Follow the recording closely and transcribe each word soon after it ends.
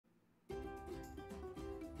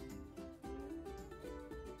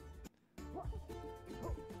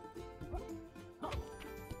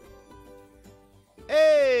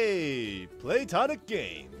Platonic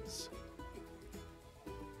Games.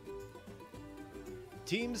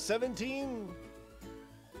 Team 17.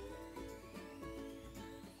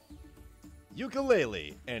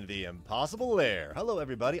 Yooka-Laylee and the Impossible Lair. Hello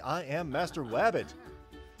everybody, I am Master Wabbit.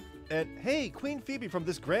 And hey, Queen Phoebe from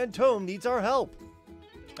this grand tome needs our help.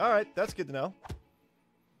 Alright, that's good to know.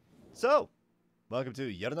 So, welcome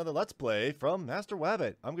to yet another Let's Play from Master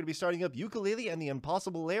Wabbit. I'm going to be starting up Yooka-Laylee and the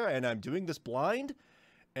Impossible Lair, and I'm doing this blind.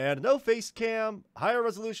 And no face cam, higher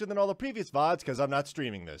resolution than all the previous VODs, because I'm not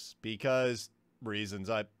streaming this. Because reasons.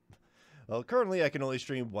 Well, currently I can only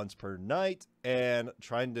stream once per night, and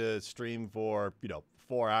trying to stream for,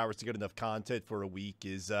 4 hours to get enough content for a week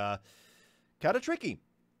is kind of tricky.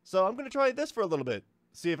 So I'm going to try this for a little bit,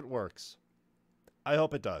 see if it works. I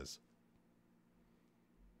hope it does.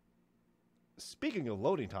 Speaking of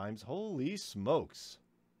loading times, holy smokes.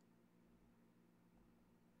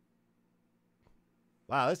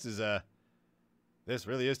 Wow, this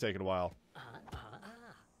really is taking a while.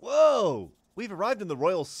 Whoa! We've arrived in the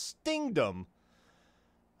Royal Stingdom.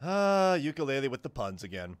 Yooka-Laylee with the puns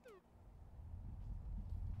again.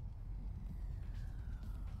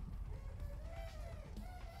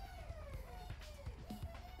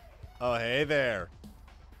 Oh, hey there.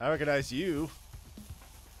 I recognize you.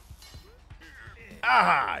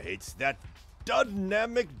 Ah, it's that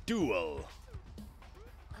dynamic duel.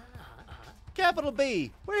 Capital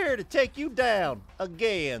B, we're here to take you down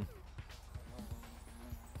again.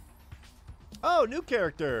 Oh, new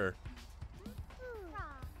character.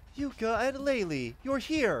 Yooka and Laylee, you're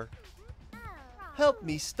here. Help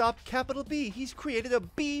me stop Capital B. He's created a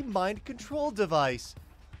bee mind control device.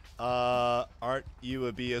 Aren't you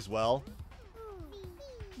a bee as well?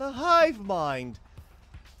 The hive mind.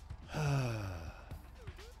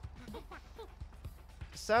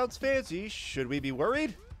 Sounds fancy. Should we be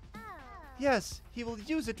worried? Yes, he will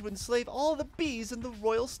use it to enslave all the bees in the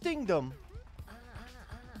Royal Stingdom.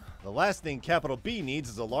 The last thing Capital B needs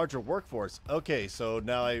is a larger workforce. Okay, so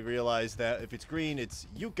now I realize that if it's green, it's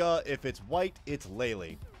Yooka. If it's white, it's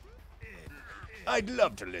Laylee. I'd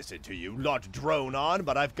love to listen to you lot drone on,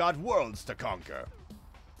 but I've got worlds to conquer.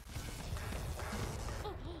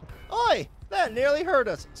 Oi! That nearly hurt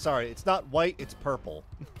us. Sorry, it's not white, it's purple.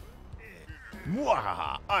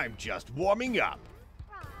 Mwahaha, I'm just warming up.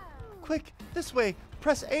 Quick, this way.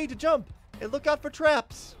 Press A to jump, and look out for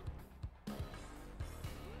traps.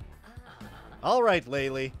 Alright,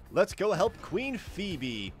 Laylee, let's go help Queen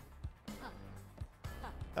Phoebe.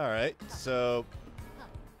 Alright, so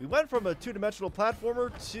we went from a two-dimensional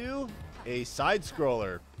platformer to a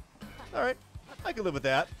side-scroller. Alright, I can live with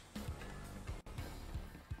that.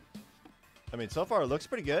 I mean, so far it looks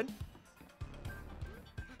pretty good.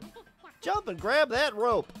 Jump and grab that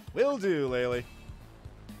rope. Will do, Laylee.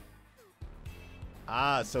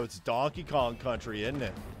 Ah, so it's Donkey Kong Country, isn't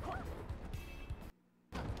it?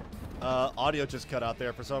 Audio just cut out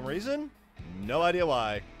there for some reason. No idea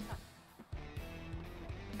why.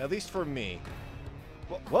 At least for me.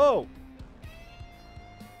 Whoa!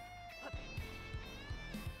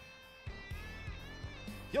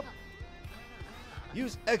 Yup.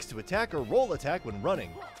 Use X to attack or roll attack when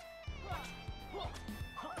running.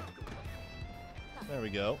 There we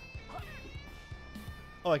go.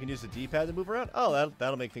 Oh, I can use the D-pad to move around? Oh,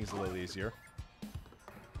 that'll make things a little easier.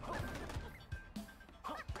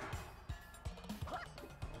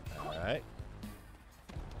 Alright.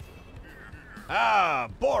 Ah,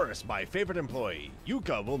 Boris, my favorite employee.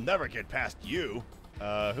 Yooka will never get past you.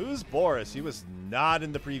 Who's Boris? He was not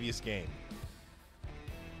in the previous game.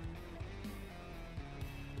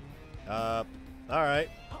 Alright.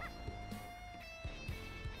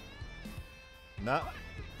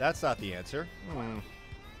 That's not the answer.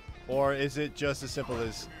 Or is it just as simple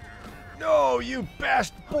as, no, you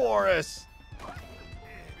bashed Boris!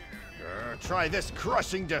 Try this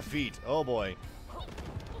crushing defeat. Oh boy.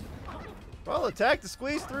 Roll attack to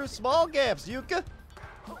squeeze through small gaps, Yooka.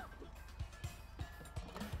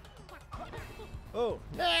 Oh,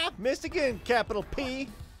 nah, missed again, Capital P.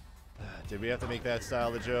 Did we have to make that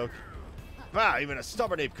style of joke? Ah, even a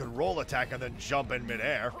stubborn ape could roll attack and then jump in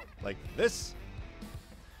midair. Like this.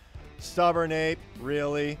 Stubborn ape,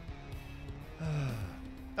 really?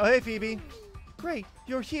 Oh, hey, Phoebe. Great,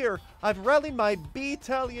 you're here. I've rallied my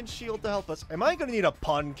B-Italian shield to help us. Am I gonna need a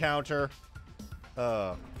pun counter?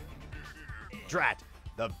 Drat,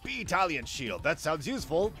 the B-Italian shield. That sounds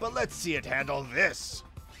useful, but let's see it handle this.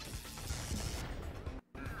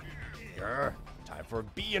 Time for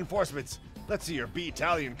B enforcements. Let's see your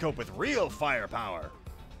B-Italian cope with real firepower.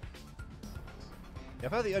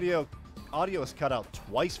 I've had the audio is cut out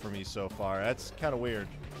twice for me so far. That's kind of weird.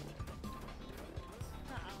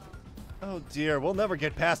 Oh dear, we'll never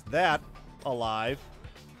get past that alive.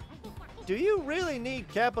 Do you really need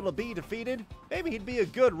Capital B defeated? Maybe he'd be a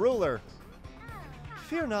good ruler.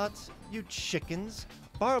 Fear not, you chickens.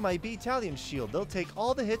 Borrow my B-Tallion shield. They'll take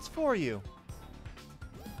all the hits for you.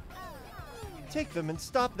 Take them and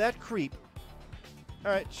stop that creep.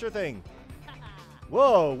 Alright, sure thing.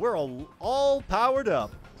 Whoa, we're all powered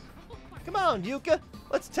up. Come on, Yooka.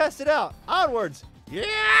 Let's test it out. Onwards. Yeah!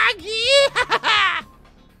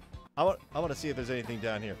 I want to see if there's anything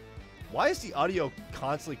down here. Why is the audio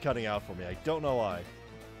constantly cutting out for me? I don't know why.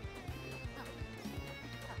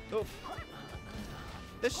 Oof.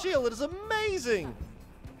 The shield is amazing!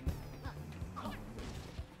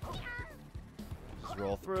 Just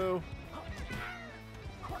roll through.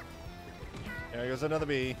 There goes another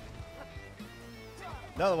bee.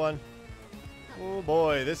 Another one. Oh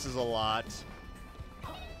boy, this is a lot.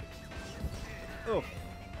 Oh.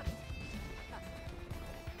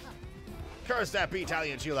 Curse that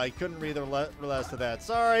B-Tallion shield. I couldn't read the rest of that.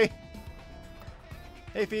 Sorry.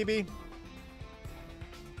 Hey, Phoebe.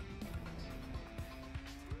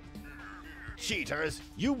 Cheaters,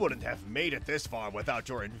 you wouldn't have made it this far without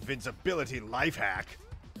your invincibility life hack.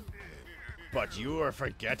 But you are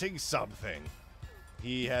forgetting something.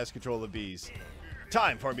 He has control of bees.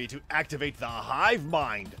 Time for me to activate the hive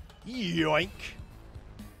mind. Yoink.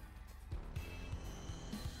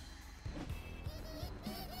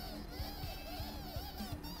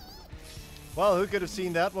 Well, who could have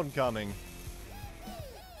seen that one coming?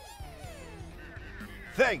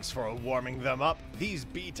 Thanks for warming them up. These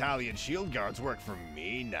B-Tallion shield guards work for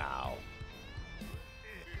me now.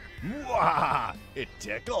 Mwah! It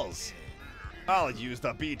tickles. I'll use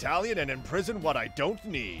the B-Tallion and imprison what I don't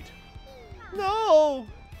need. No!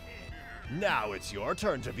 Now it's your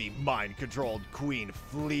turn to be mind-controlled, Queen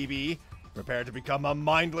Fleeby. Prepare to become a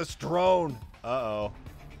mindless drone. Uh-oh.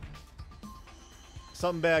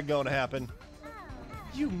 Something bad going to happen.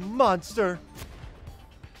 You monster!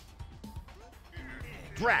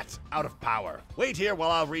 Drat! Out of power. Wait here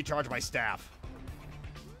while I'll recharge my staff.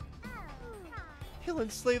 He'll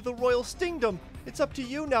enslave the royal stingdom. It's up to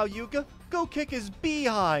you now, Yooka. Go kick his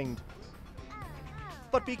behind.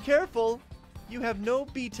 But be careful. You have no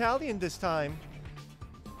B-Tallion this time.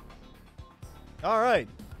 Alright.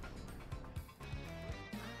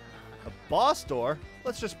 A boss door?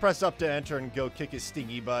 Let's just press up to enter and go kick his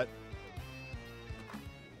stingy butt.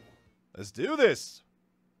 Let's do this.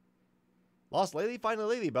 Lost Laylee, find a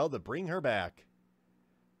Laylee Bell to bring her back.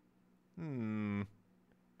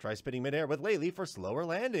 Try spinning midair with Laylee for slower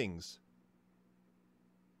landings.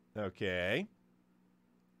 Okay.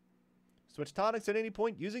 Switch tonics at any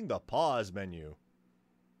point using the pause menu.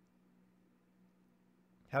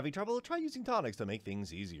 Having trouble? Try using tonics to make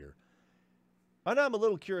things easier. I know I'm a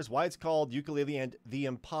little curious why it's called Yooka-Laylee and the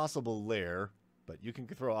Impossible Lair, but you can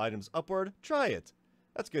throw items upward. Try it.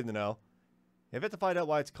 That's good to know. I've yet to find out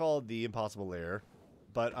why it's called the Impossible Lair,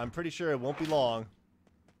 but I'm pretty sure it won't be long.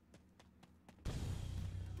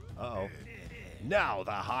 Uh-oh. Now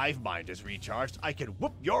the hive mind is recharged. I can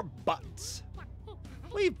whoop your butts.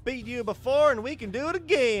 We've beat you before and we can do it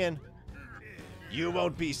again. You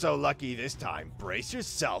won't be so lucky this time. Brace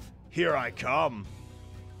yourself. Here I come.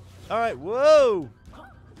 Alright, whoa.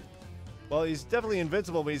 Well, he's definitely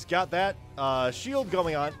invincible, but he's got that shield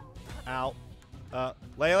going on. Ow.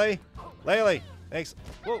 Laylee? Laylee! Thanks.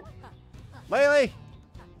 Whoa. Laylee!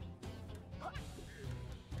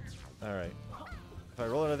 Alright. If I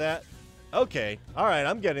roll into that. Okay. Alright,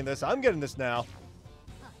 I'm getting this. I'm getting this now.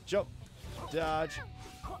 Jump. Dodge.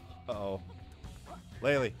 Uh-oh.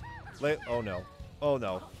 Laylee. Oh, no. Oh,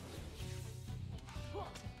 no.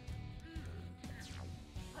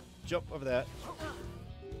 Jump over that.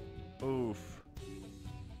 Oof.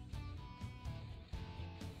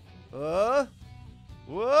 Whoa!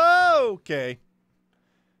 Okay.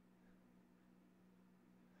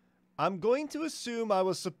 I'm going to assume I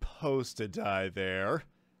was supposed to die there.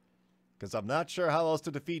 Because I'm not sure how else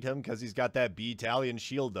to defeat him because he's got that B-Tallion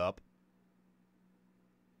shield up.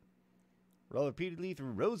 Roll repeatedly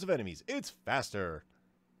through rows of enemies. It's faster.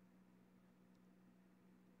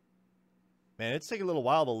 Man, it's taking a little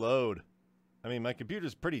while to load. I mean, my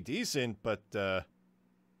computer's pretty decent, but, yeah,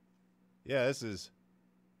 this is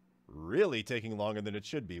really taking longer than it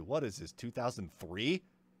should be. What is this, 2003?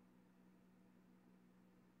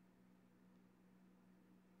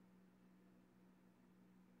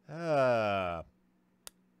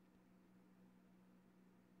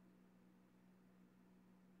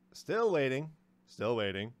 Still waiting. Still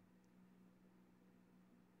waiting.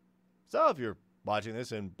 So, if you're watching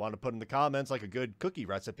this and want to put in the comments like a good cookie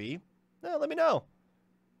recipe, let me know.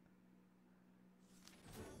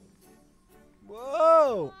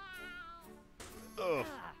 Whoa! Ugh.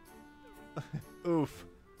 Oof.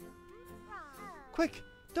 Quick,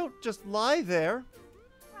 don't just lie there.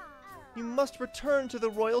 You must return to the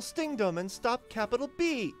Royal Stingdom and stop Capital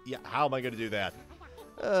B. Yeah, how am I going to do that?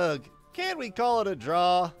 Ugh, can't we call it a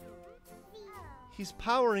draw? He's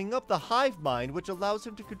powering up the hive mind, which allows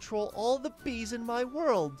him to control all the bees in my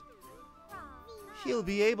world. He'll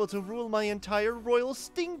be able to rule my entire Royal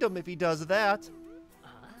Stingdom if he does that.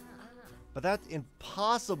 But that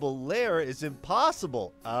Impossible Lair is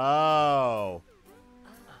impossible. Oh.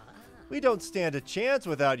 We don't stand a chance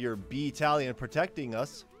without your bee-tallion protecting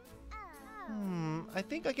us. I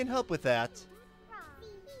think I can help with that.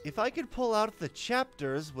 If I could pull out the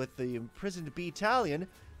chapters with the imprisoned bee-tallion,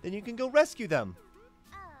 then you can go rescue them.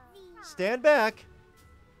 Stand back.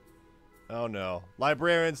 Oh no.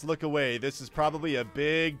 Librarians, look away. This is probably a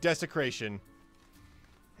big desecration.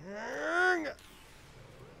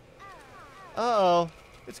 Uh-oh.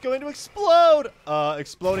 It's going to explode.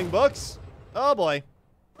 Exploding books? Oh boy.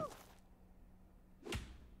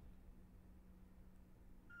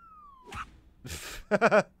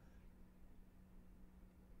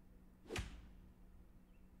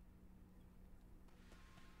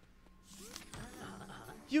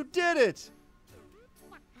 You did it!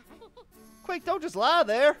 Quick, don't just lie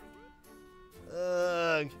there.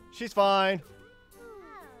 She's fine.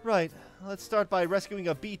 Right, let's start by rescuing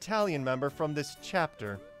a bee-tallion member from this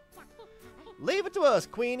chapter. Leave it to us,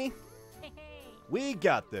 Queenie. We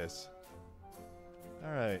got this.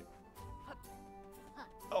 Alright.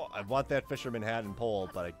 Oh, I want that fisherman hat and pole,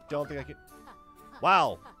 but I don't think I can...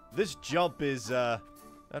 Wow, this jump is, not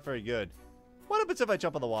very good. What happens if I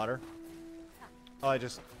jump in the water? Oh, I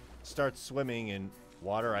just start swimming in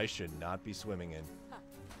water I should not be swimming in.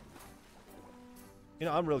 You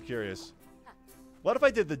know, I'm real curious. What if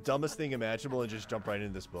I did the dumbest thing imaginable and just jumped right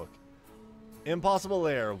into this book? Impossible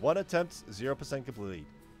Lair. 1 attempt, 0% complete.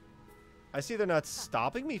 I see they're not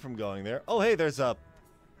stopping me from going there. Oh, hey, there's a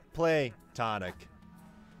play tonic.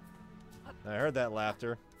 I heard that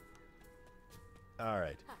laughter.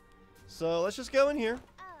 Alright. So, let's just go in here.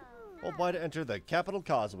 Hold Y to enter the capital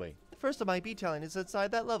Causeway. The first of my bee-tallion is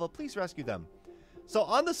inside that level. Please rescue them. So,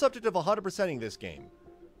 on the subject of 100%ing this game,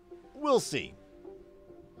 we'll see.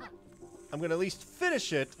 I'm going to at least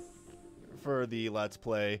finish it for the Let's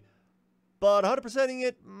Play. But 100%ing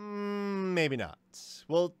it, maybe not.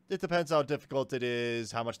 Well, it depends how difficult it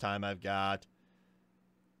is, how much time I've got.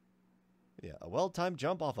 Yeah, a well-timed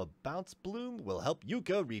jump off a bounce bloom will help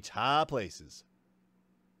Yooka reach high places.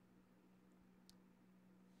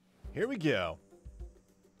 Here we go.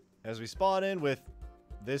 As we spawn in with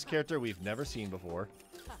this character we've never seen before.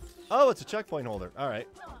 Oh, it's a checkpoint holder. Alright.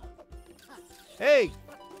 Hey!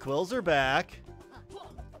 Quills are back.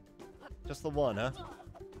 Just the one, huh?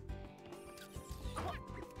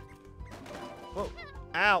 Whoa.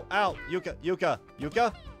 Ow, ow. Yooka, Yooka,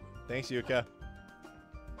 Yooka. Thanks, Yooka.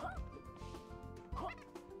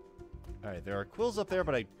 Alright, there are quills up there,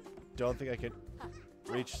 but I don't think I can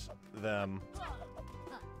reach them.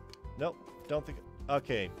 Nope, don't think...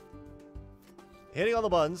 Okay. Hitting all the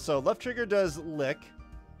buttons, so left trigger does lick.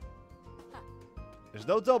 There's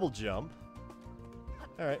no double jump.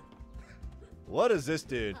 Alright. What is this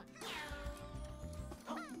dude?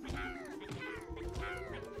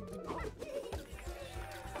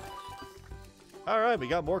 Alright, we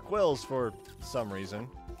got more quills for some reason.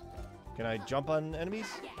 Can I jump on enemies?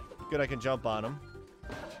 Good, I can jump on them.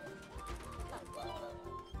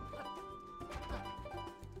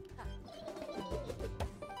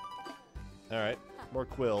 Alright, more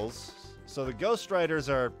quills. So the Ghost Riders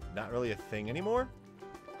are not really a thing anymore?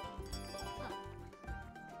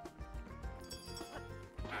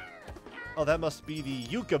 Oh, that must be the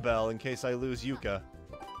Yooka bell in case I lose Yooka.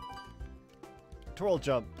 Twirl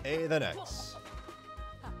jump, A then X.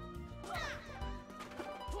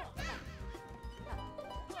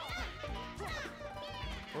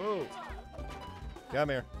 Whoa. Come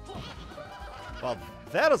here. Wow,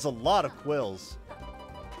 that is a lot of quills.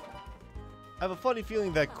 I have a funny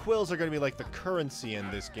feeling that quills are going to be like the currency in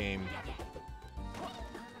this game.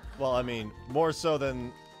 Well, I mean, more so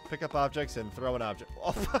than pick up objects and throw an object.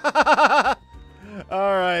 Oh.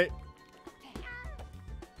 Alright.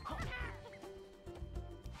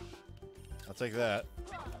 I'll take that.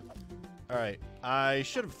 Alright. I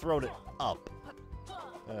should have thrown it up.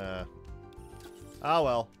 Oh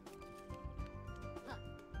well.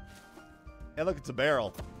 Hey, look, it's a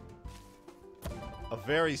barrel. A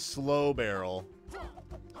very slow barrel.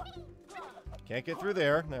 Can't get through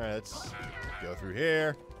there. Alright, let's go through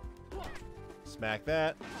here. Smack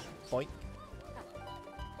that. Point.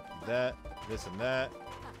 That. This and that.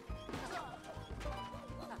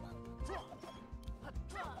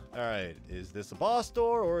 Alright, is this a boss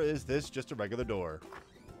door or is this just a regular door?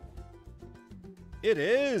 It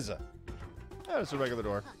is! Oh, it's a regular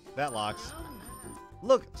door. That locks.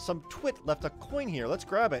 Look, some twit left a coin here. Let's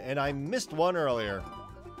grab it. And I missed one earlier.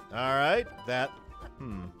 Alright, that's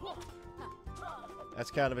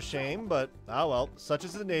kind of a shame, but oh well. Such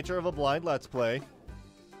is the nature of a blind Let's Play.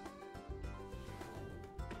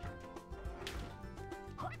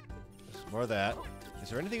 Just more of that. Is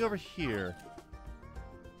there anything over here?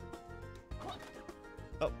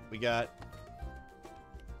 Oh, we got...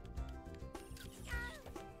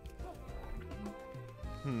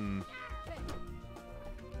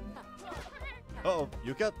 Uh-oh,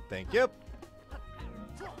 Yuka, thank you.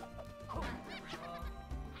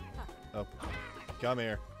 Oh, come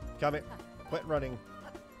here. Come here. Quit running.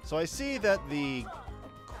 So I see that the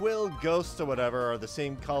quill ghosts or whatever are the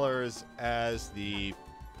same colors as the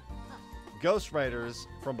Ghost Riders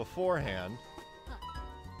from beforehand.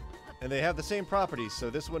 And they have the same properties, so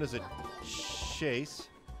this one is a chase.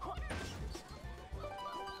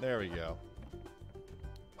 There we go.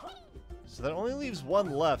 So that only leaves one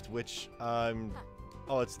left, which,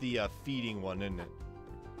 oh, it's the feeding one, isn't it?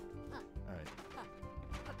 Alright.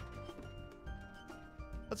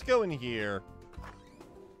 Let's go in here.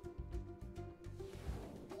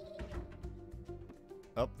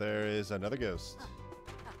 Oh, there is another ghost.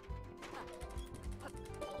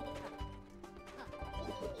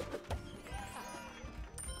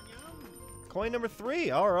 Coin number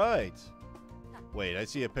 3, alright. Wait, I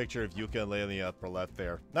see a picture of Yooka-Laylee in the upper left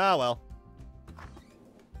there. Ah, well.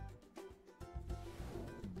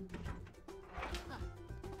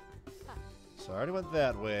 So I already went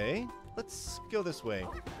that way. Let's go this way.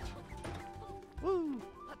 Woo!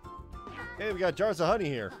 Hey, we got jars of honey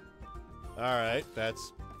here. Alright,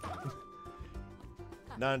 that's...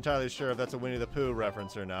 Not entirely sure if that's a Winnie the Pooh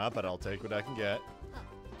reference or not, but I'll take what I can get.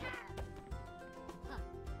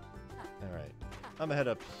 Alright. I'm gonna head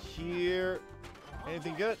up here.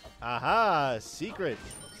 Anything good? Aha! Secret!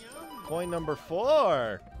 Coin number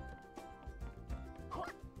 4!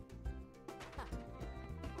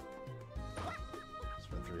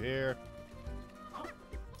 Let's run through here.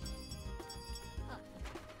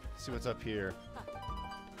 See what's up here.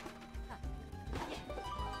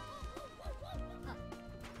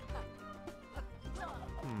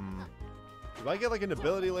 Do I get like an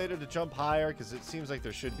ability later to jump higher? Because it seems like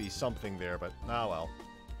there should be something there, but ah well.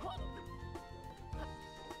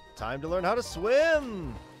 Time to learn how to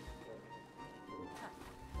swim!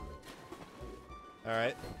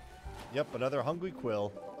 Alright. Yep, another hungry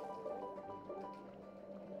quill.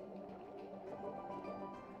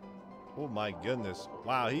 Oh my goodness.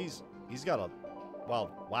 Wow, he's got a...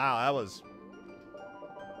 Wow, that was...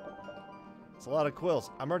 It's a lot of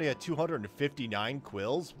quills. I'm already at 259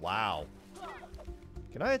 quills? Wow.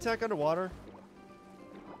 Can I attack underwater?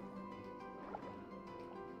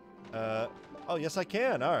 Oh, yes I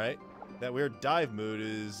can. Alright. That weird dive mood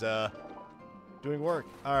is, doing work.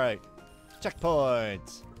 Alright.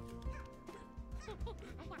 Checkpoints.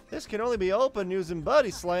 This can only be opened using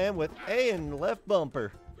Buddy Slam with A in the left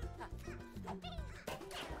bumper.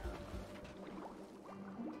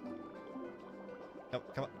 Oh,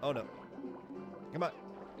 come on. Oh, no. Come on.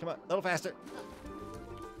 Come on. A little faster.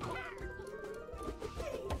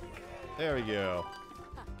 There we go.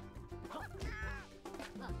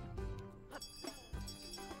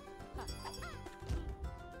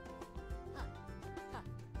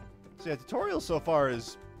 So yeah, tutorial so far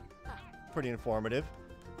is pretty informative.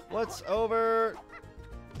 What's over?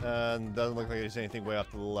 Doesn't look like there's anything way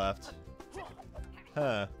off to the left.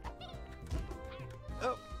 Huh.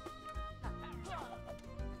 Oh.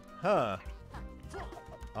 Huh.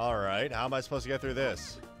 Alright, how am I supposed to get through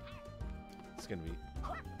this? It's gonna be...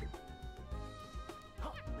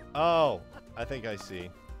 Oh, I think I see.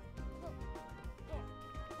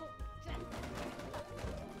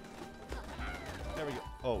 There we go.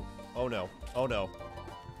 Oh, oh no. Oh no.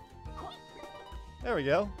 There we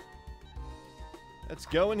go. Let's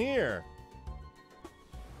go in here.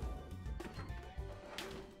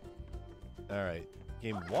 Alright.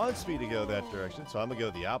 Game wants me to go that direction, so I'm gonna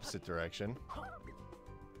go the opposite direction.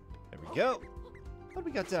 There we go. What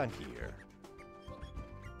do we got down here?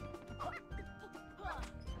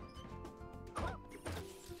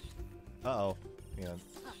 Uh-oh. Hang on.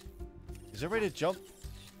 Is there a way to jump?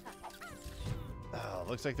 Oh,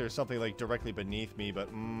 looks like there's something like directly beneath me,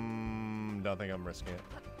 but don't think I'm risking it.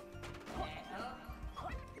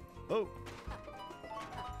 Oh.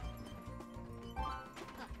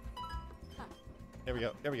 There we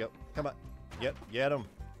go. There we go. Come on. Get him.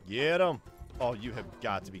 Get him. Oh, you have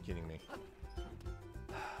got to be kidding me.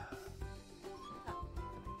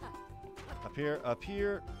 Up here, up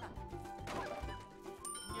here.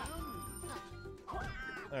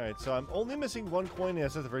 Alright, so I'm only missing 1 coin, and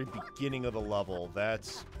that's at the very beginning of the level.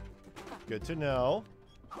 That's good to know.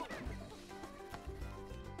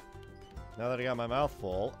 Now that I got my mouth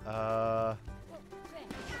full,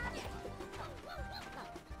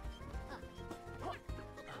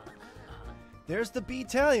 there's the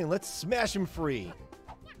B-Tallion. Let's smash him free.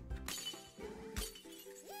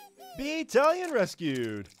 B-Tallion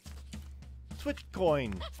rescued.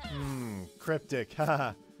 T.W.I.T.Coin. Cryptic.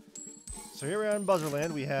 Haha. So here we are in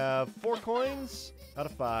Buzzerland. We have 4 coins out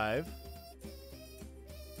of 5.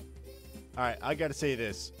 Alright, I gotta say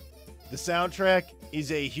this. The soundtrack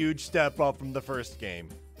is a huge step up from the first game.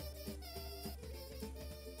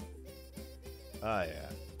 Ah, yeah.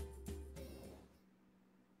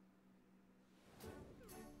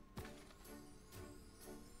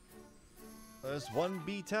 There's 1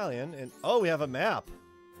 B-Tallion, and oh, we have a map.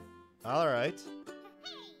 Alright.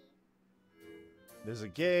 There's a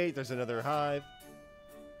gate, there's another hive.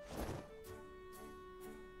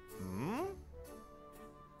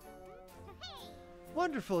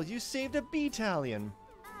 Wonderful, you saved a B-Tallion.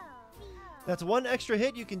 That's 1 extra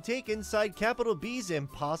hit you can take inside Capital B's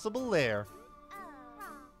Impossible Lair.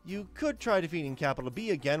 You could try defeating Capital B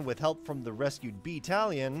again with help from the rescued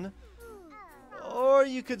B-Tallion. Or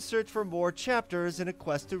you could search for more chapters in a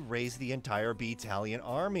quest to raise the entire B-Tallion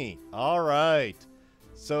army. Alright.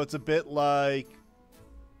 So it's a bit like...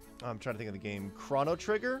 I'm trying to think of the game. Chrono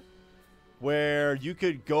Trigger? Where you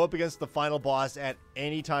could go up against the final boss at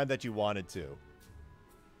any time that you wanted to.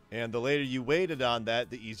 And the later you waited on that,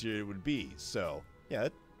 the easier it would be. So, yeah,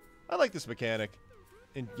 I like this mechanic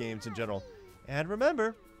in games in general. And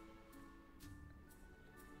remember...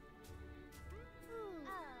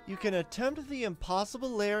 you can attempt the Impossible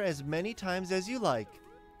Lair as many times as you like.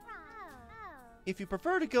 If you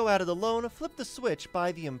prefer to go at it alone, flip the switch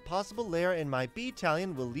by the Impossible Lair and my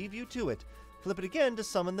B-Tallion will leave you to it. Flip it again to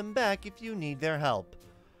summon them back if you need their help.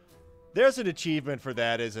 There's an achievement for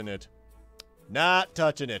that, isn't it? Not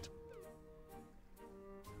touching it.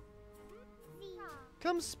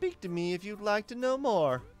 Come speak to me if you'd like to know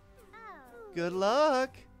more. Good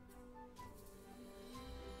luck.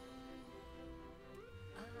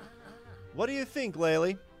 What do you think,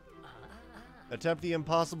 Laylee? Attempt the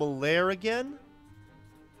Impossible Lair again?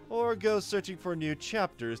 Or go searching for new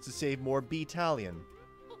chapters to save more B-Tallion?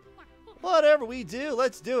 Whatever we do,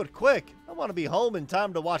 let's do it quick. I want to be home in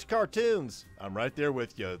time to watch cartoons. I'm right there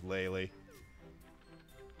with you, Laylee.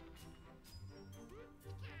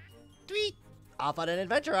 Tweet! Off on an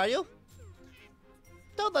adventure, are you?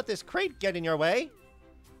 Don't let this crate get in your way.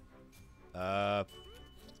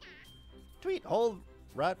 Tweet, hold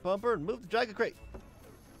right bumper and move the dragon crate.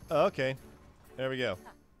 Oh, okay. There we go.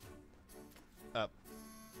 Up.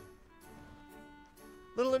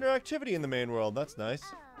 Little interactivity in the main world. That's nice.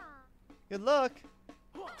 Good luck.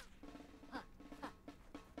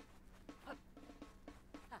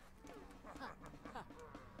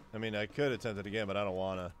 I mean, I could attempt it again, but I don't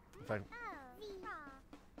want to. In fact,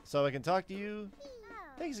 so I can talk to you.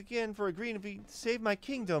 Thanks again for agreeing to save my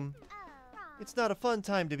kingdom. It's not a fun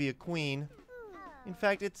time to be a queen. In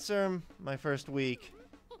fact, it's, my first week.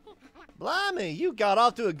 Blimey, you got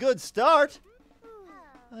off to a good start.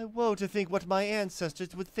 I woe to think what my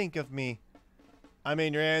ancestors would think of me. I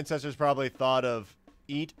mean, your ancestors probably thought of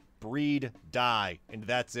eat, breed, die, and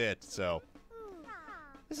that's it, so.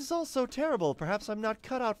 This is all so terrible. Perhaps I'm not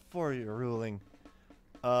cut out for your ruling.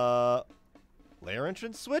 Lair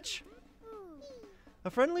entrance switch? A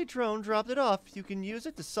friendly drone dropped it off. You can use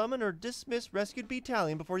it to summon or dismiss rescued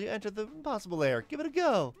B-Tallion before you enter the Impossible Lair. Give it a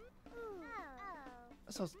go.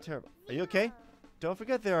 That sounds terrible. Are you okay? Don't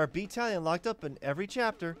forget there are B-Tallion locked up in every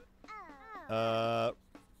chapter. Royal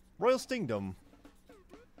Stingdom.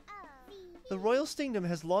 The Royal Stingdom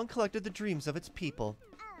has long collected the dreams of its people.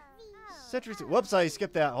 Centuries. Whoops, I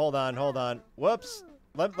skipped that. Hold on. Whoops.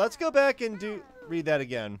 Let's go back and read that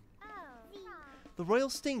again. The Royal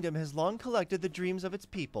Stingdom has long collected the dreams of its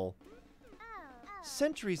people.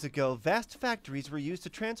 Centuries ago, vast factories were used to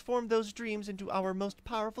transform those dreams into our most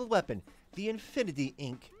powerful weapon, the Infinity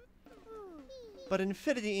Ink. But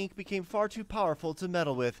Infinity Ink became far too powerful to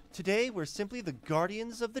meddle with. Today, we're simply the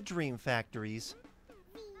guardians of the dream factories.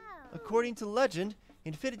 According to legend,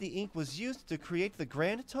 Infinity Ink was used to create the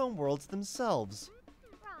Grand Tome Worlds themselves.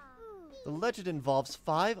 The legend involves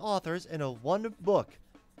 5 authors and a 1 book,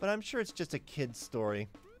 but I'm sure it's just a kid's story.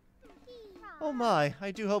 Oh my,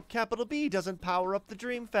 I do hope Capital B doesn't power up the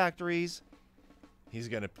dream factories. He's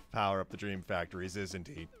gonna power up the dream factories, isn't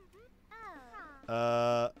he?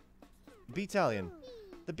 B-Tallion.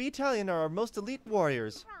 The B-Tallion are our most elite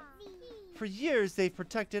warriors. For years, they've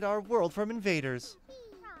protected our world from invaders.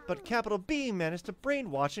 But Capital B managed to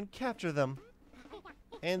brainwash and capture them.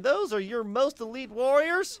 And those are your most elite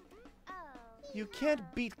warriors? You can't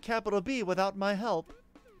beat Capital B without my help.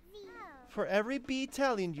 For every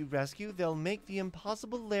B-tallion you rescue, they'll make the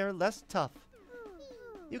Impossible Lair less tough.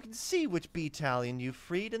 You can see which B-tallion you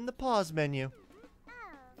freed in the pause menu.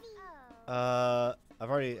 I've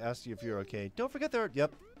already asked you if you're okay. Don't forget there.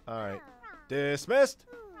 Yep. Alright. Dismissed.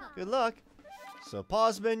 Good luck. So,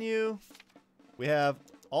 pause menu. We have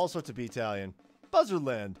all sorts of B-tallion.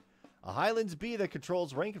 Buzzardland. A Highlands bee that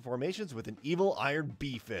controls rank and formations with an evil iron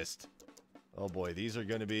bee fist. Oh boy, these are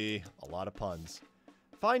going to be a lot of puns.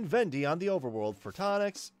 Find Vendy on the Overworld for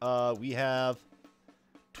tonics. We have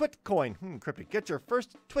T.W.I.T.Coin. Cryptic. Get your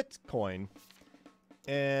first T.W.I.T.Coin.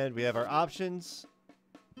 And we have our options.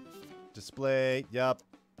 Display. Yup.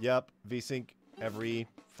 VSync. Every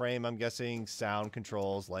frame, I'm guessing. Sound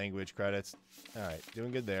controls. Language credits. Alright.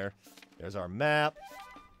 Doing good there. There's our map.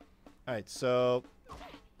 Alright, so...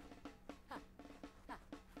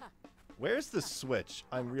 where's the switch?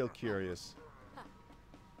 I'm real curious.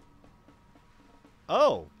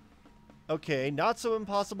 Oh! Okay, not so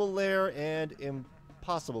Impossible Lair and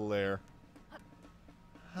Impossible Lair.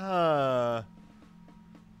 Huh.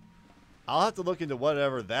 I'll have to look into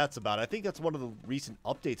whatever that's about. I think that's one of the recent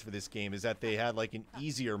updates for this game, is that they had like an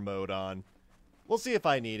easier mode on. We'll see if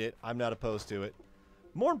I need it. I'm not opposed to it.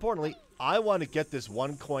 More importantly, I want to get this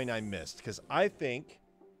one coin I missed, because I think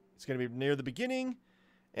it's going to be near the beginning,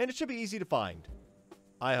 and it should be easy to find.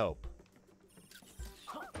 I hope.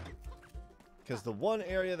 Because the one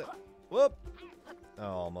area that... whoop! Oh,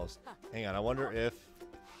 almost. Hang on, I wonder if...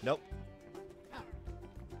 nope.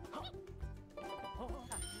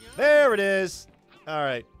 There it is!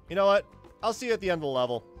 Alright, you know what? I'll see you at the end of the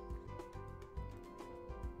level.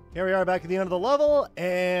 Here we are back at the end of the level,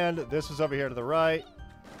 and this was over here to the right.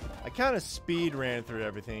 I kind of speed ran through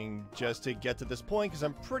everything just to get to this point, because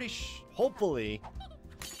I'm pretty hopefully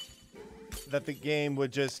that the game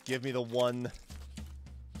would just give me the one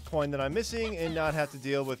coin that I'm missing and not have to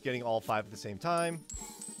deal with getting all 5 at the same time.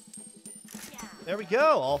 There we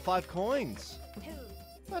go, all 5 coins.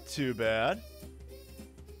 Not too bad.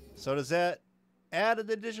 So does that add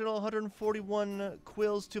an additional 141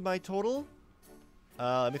 quills to my total?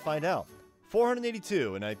 Let me find out.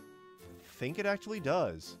 482, and I think it actually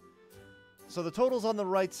does. So the totals on the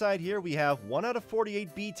right side here, we have 1 out of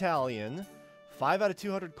 48 B-tallion, 5 out of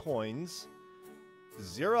 200 coins,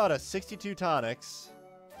 0 out of 62 tonics.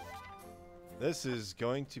 This is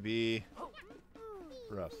going to be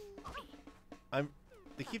rough.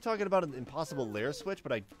 They keep talking about an Impossible Lair switch,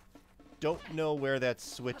 but I don't know where that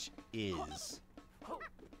switch is.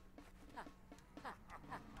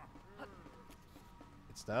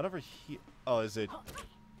 It's not over here. Oh, is it?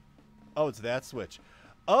 Oh, it's that switch.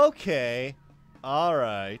 Okay.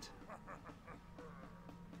 Alright.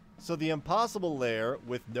 So the Impossible Lair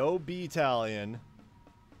with no B-tallion.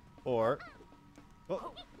 Or...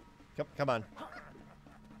 oh, come on.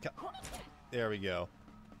 There we go.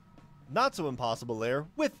 Not so Impossible Lair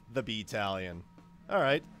with the B-tallion.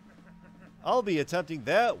 Alright. I'll be attempting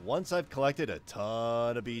that once I've collected a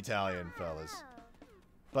ton of B-tallion, fellas.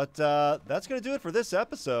 But that's going to do it for this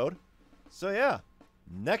episode. So yeah,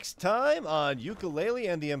 next time on Yooka-Laylee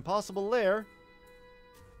and the Impossible Lair,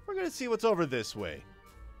 we're going to see what's over this way.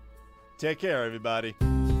 Take care, everybody.